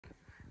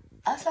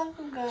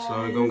Assalamualaikum guys.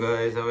 Assalamualaikum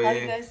guys, how are are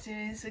you guys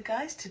doing? So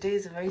guys, today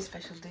is a very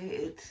special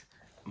day. It's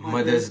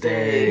Mother's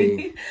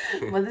Day.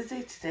 Mother's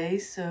Day today,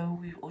 so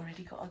we've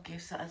already got our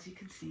gifts. So as you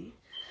can see,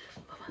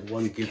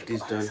 one gift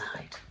is done.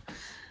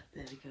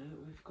 There we go.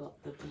 We've got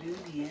the balloon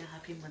here.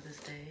 Happy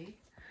Mother's Day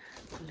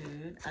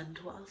balloon. And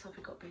what else have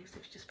we got, babes?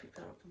 If you just pick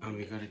that up. And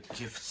we got a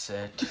gift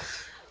set.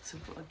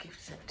 So we've got a gift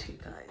set too,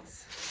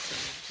 guys. So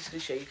I'm just going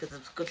to show you because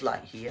there's good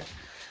light here.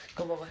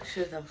 Come on,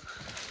 show them.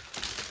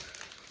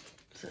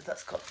 So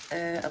that's got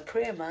a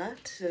prayer mat.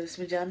 So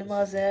उसमें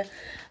जानमाज़ है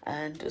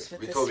and उसमें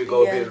we thought we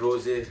got a bit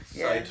rosy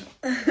side.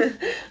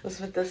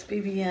 उसमें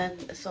तस्बीह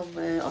and some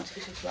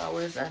artificial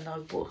flowers, and I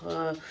bought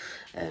her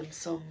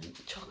some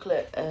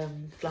chocolate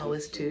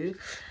flowers too.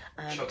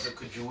 And chocolate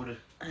kajur.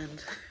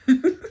 And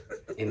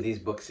in these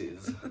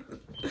boxes.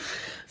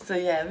 So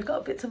yeah, we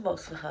got bits and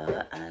bobs for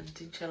her, and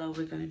inshallah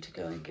we're going to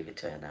go and give it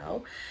to her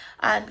now.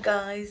 And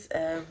guys,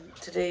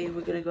 today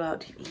we're going to go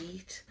out to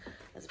eat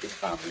as a big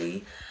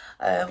family.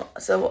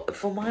 So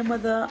for my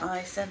mother,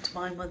 I sent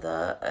my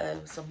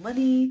mother some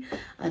money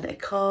and a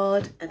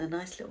card and a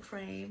nice little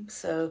frame.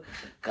 So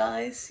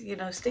guys, you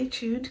know, stay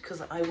tuned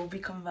because I will be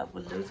coming back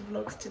with loads of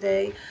vlogs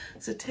today.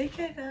 So take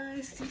care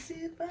guys, see you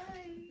soon, bye.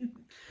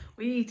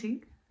 What are you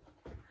eating?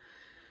 What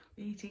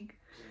are you eating?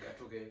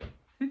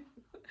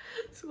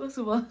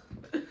 Suba.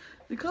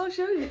 We can't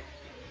show you.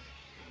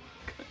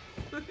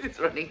 It's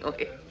running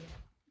away.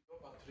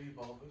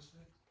 Mother's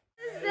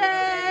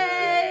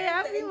Day!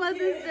 Happy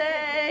Mother's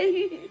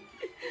Day!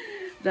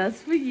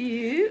 That's for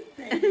you.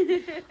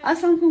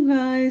 Assalamualaikum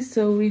guys.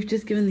 So we've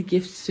just given the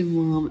gifts to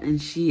mom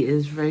and she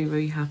is very,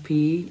 very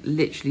happy.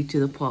 Literally to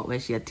the point where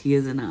she had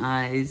tears in her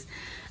eyes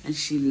and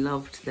she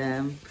loved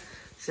them.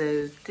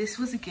 So this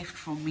was a gift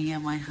from me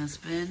and my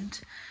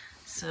husband.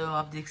 So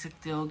आप देख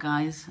सकते हो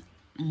guys,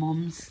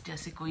 moms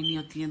जैसे कोई नहीं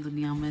होती है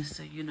दुनिया में.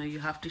 So you know, you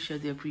have to show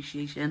the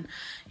appreciation.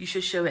 You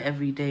should show it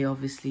every day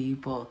obviously,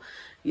 but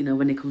you know,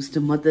 when it comes to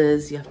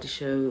mothers, you have to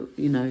show,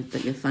 you know,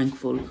 that you're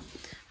thankful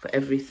for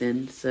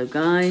everything. So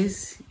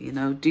guys, you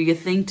know, do your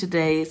thing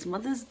today. It's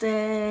Mother's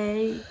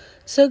Day.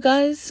 So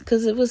guys,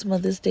 because it was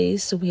Mother's Day,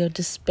 so we had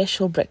this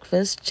special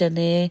breakfast,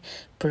 chane,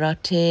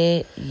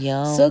 parathe,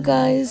 yum. So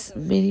guys,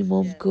 मेरी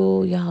mom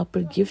को यहाँ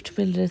पर gift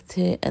मिल रहे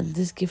थे, and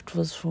this gift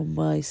was from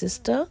my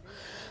sister.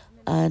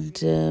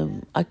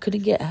 And I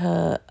couldn't get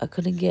a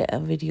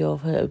video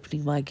of her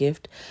opening my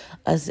gift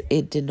as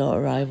it did not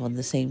arrive on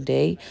the same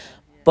day.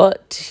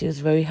 But she was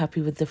very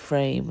happy with the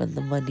frame and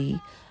the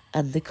money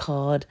and the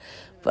card.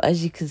 But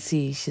as you can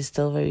see, she's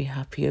still very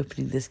happy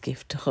opening this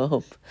gift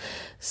up.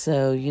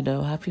 So, you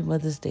know, happy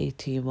Mother's Day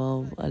to you,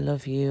 Mom. I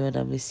love you and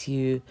I miss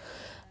you.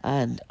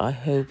 And I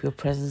hope your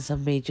presents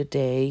have made your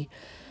day.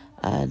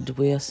 And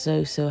we are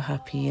so, so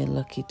happy and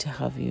lucky to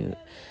have you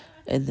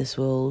in this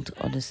world.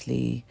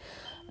 Honestly,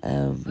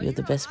 you're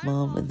the best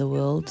mom in the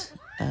world.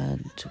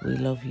 And we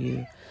love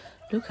you.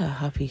 Look how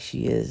happy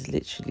she is,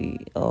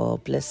 literally. Oh,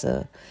 bless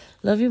her.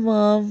 Love you,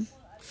 Mom.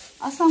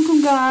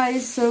 Assalamualaikum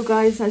guys. So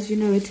guys, as you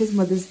know, it is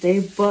Mother's Day,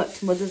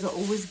 but mothers are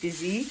always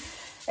busy.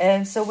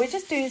 So we're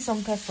just doing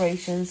some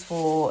preparations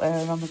for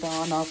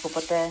Ramadan. Aapko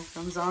pata hai,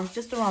 Ramzan's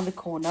just around the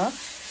corner.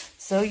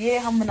 So yeah,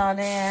 hum bana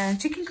rahe hain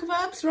chicken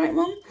kebabs, right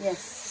Mom? Yes.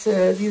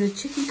 So these are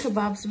chicken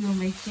kebabs we're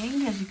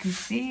making, as you can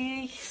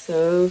see.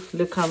 So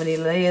look how many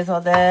layers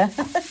are there.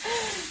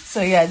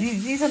 So yeah,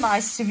 these are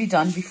nice to be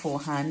done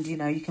beforehand. You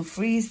know, you can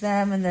freeze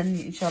them and then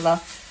inshallah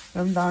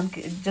Ramadan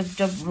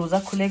jab roza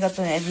khulega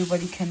to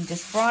everybody can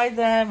just fry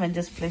them and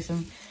just place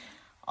them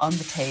on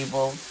the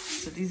table.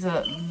 So these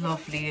are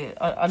lovely.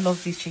 I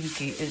love these chicken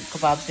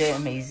kebabs. They're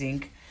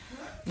amazing.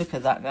 Look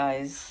at that,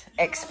 guys.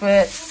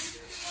 Experts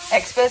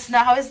know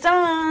how it's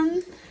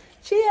done.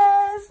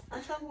 Cheers.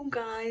 Assalamualaikum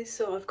guys.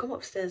 So I've come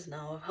upstairs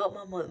now. I've helped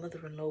my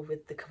mother-in-law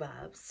with the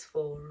kebabs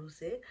for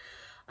Rosé.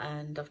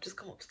 And I've just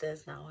come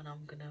upstairs now and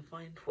I'm going to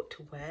find what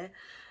to wear.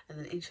 And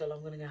then inshallah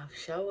I'm going to go have a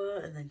shower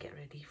and then get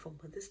ready for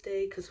Mother's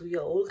Day. Because we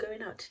are all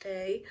going out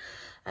today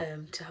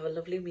to have a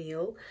lovely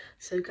meal.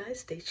 So guys,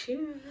 stay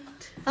tuned.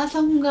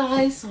 Assalamualaikum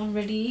guys. I'm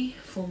ready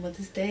for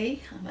Mother's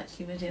Day. I'm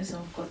actually ready. So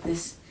I've got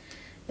this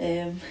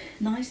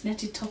nice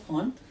netted top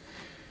on.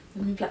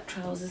 With my black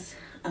trousers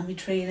and my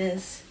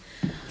trainers.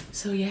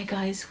 So yeah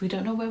guys, we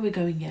don't know where we're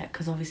going yet.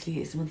 Because obviously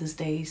it's Mother's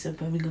Day. So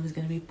Birmingham is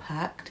going to be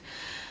packed.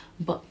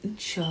 But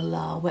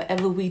inshallah,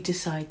 wherever we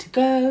decide to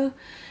go,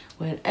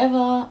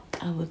 wherever,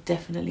 I will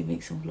definitely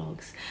make some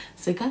vlogs.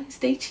 So guys,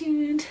 stay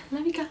tuned.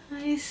 Love you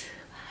guys.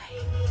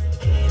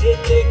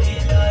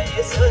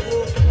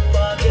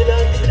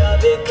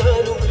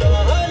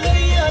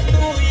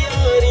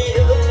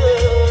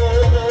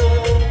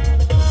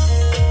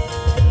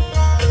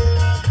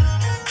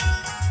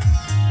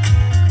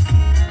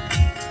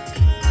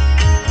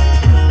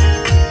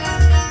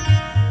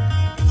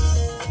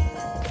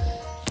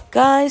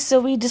 Guys, so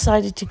we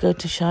decided to go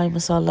to Shai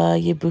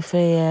Masala, ye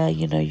buffet hai,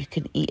 you know, you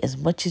can eat as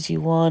much as you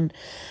want.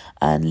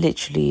 And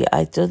literally,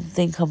 I don't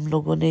think hum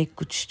logon ne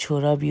kuch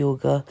chhora bhi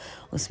hoga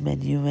us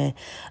menu mein.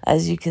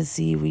 As you can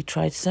see, we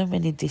tried so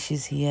many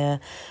dishes here.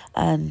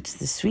 And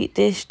the sweet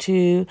dish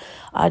too,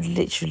 I'd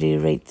literally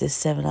rate this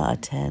 7 out of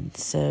 10.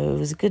 So it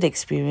was a good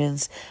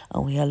experience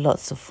and we had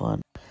lots of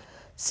fun.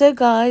 So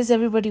guys,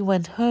 everybody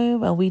went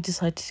home and we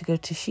decided to go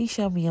to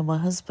Shisha, me and my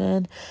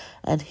husband.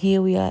 And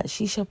here we are at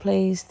Shisha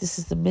Place. This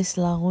is the Miss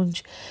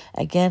Lounge,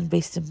 again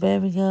based in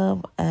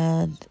Birmingham,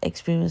 and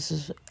experience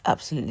was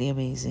absolutely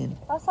amazing.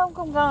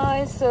 Assalamualaikum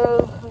guys,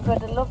 so we've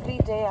had a lovely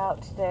day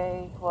out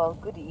today. Well,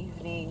 good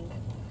evening.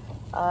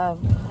 Had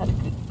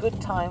a good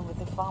time with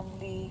the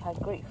family, had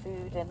great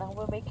food, and now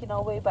we're making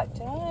our way back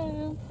to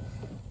home.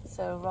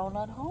 So roll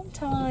on home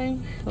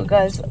time. Well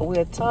guys,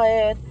 we're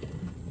tired.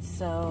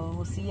 So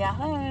we'll see you at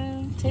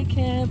home. Take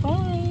care.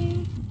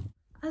 Bye.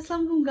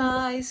 Assalamualaikum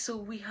guys. So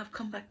we have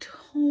come back to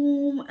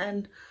home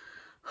and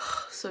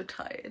so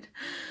tired.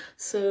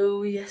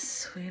 So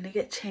yes, we're gonna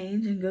get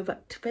changed and go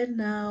back to bed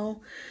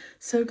now.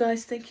 So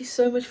guys, thank you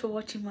so much for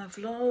watching my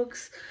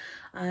vlogs,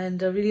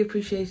 and I really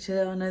appreciate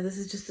it. I know this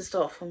is just the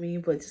start for me,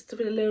 but just a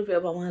little bit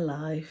about my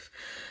life.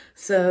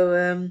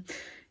 So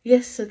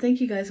yes, so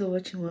thank you guys for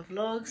watching my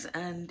vlogs,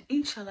 and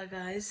inshallah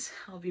guys,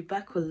 I'll be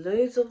back with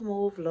loads of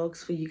more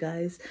vlogs for you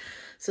guys.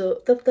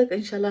 So tab tak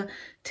inshallah,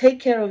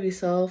 take care of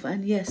yourself,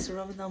 and yes,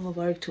 Ramadan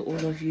Mubarak to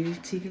all of you.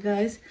 Take care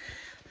guys.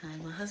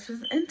 And my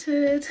husband's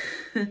entered.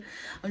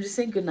 I'm just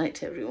saying good night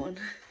to everyone.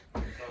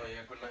 Oh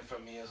yeah, good night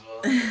from me as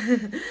well.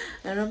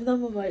 And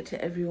Ramadan Mubarak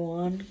to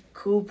everyone.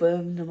 Khoob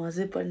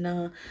namaze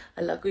padna,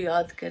 Allah ko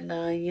yaad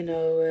karna, you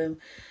know,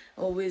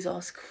 always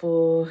ask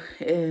for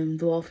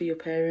dua for your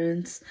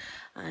parents,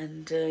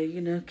 and you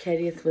know,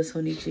 khairiyat bas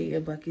honi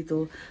chahiye, baki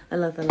to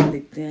Allah Ta'ala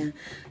dekhte hain.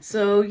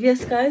 So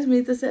yes guys,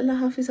 may the Allah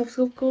Hafiz af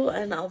sabko,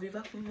 and I'll be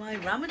back with my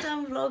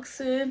Ramadan vlog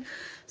soon.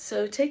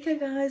 So take care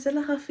guys,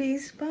 Allah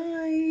Hafiz,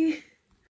 bye.